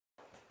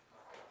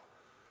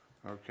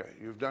Okay,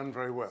 you've done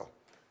very well.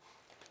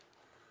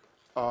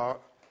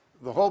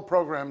 The whole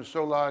program is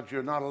so large,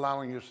 you're not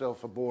allowing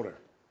yourself a border.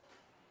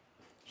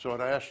 So it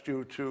asked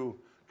you to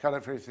cut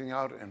everything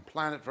out and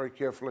plan it very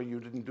carefully. You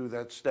didn't do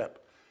that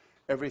step.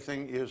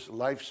 Everything is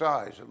life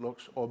size, it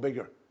looks, or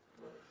bigger.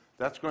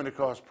 That's going to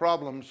cause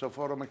problems, so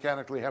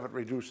photomechanically have it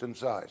reduced in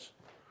size.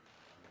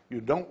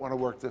 You don't want to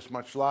work this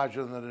much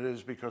larger than it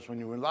is, because when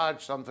you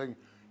enlarge something,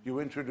 you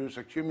introduce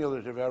a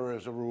cumulative error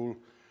as a rule,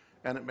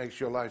 and it makes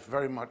your life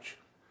very much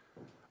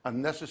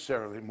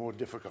unnecessarily more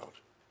difficult.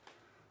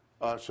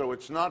 So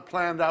it's not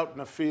planned out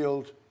in a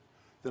field.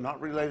 They're not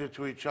related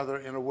to each other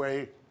in a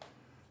way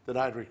that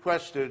I'd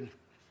requested,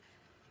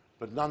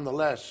 but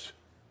nonetheless,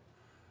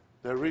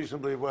 they're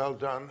reasonably well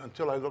done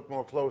until I look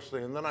more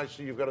closely. And then I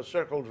see you've got a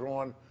circle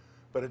drawn,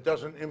 but it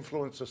doesn't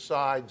influence the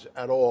sides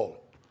at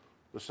all.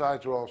 The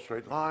sides are all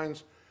straight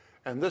lines.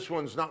 And this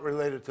one's not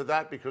related to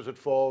that because it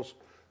falls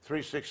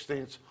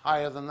 3/16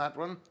 higher than that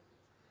one.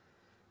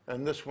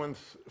 And this one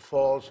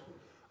falls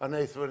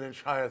 1/8 of an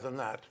inch higher than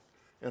that.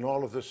 And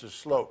all of this is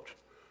sloped.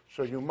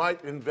 So you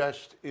might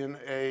invest in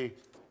a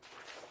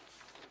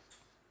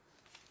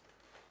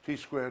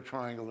T-square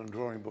triangle and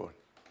drawing board.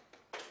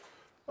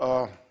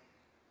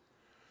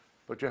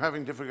 But you're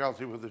having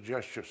difficulty with the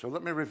gesture. So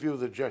let me review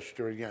the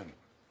gesture again.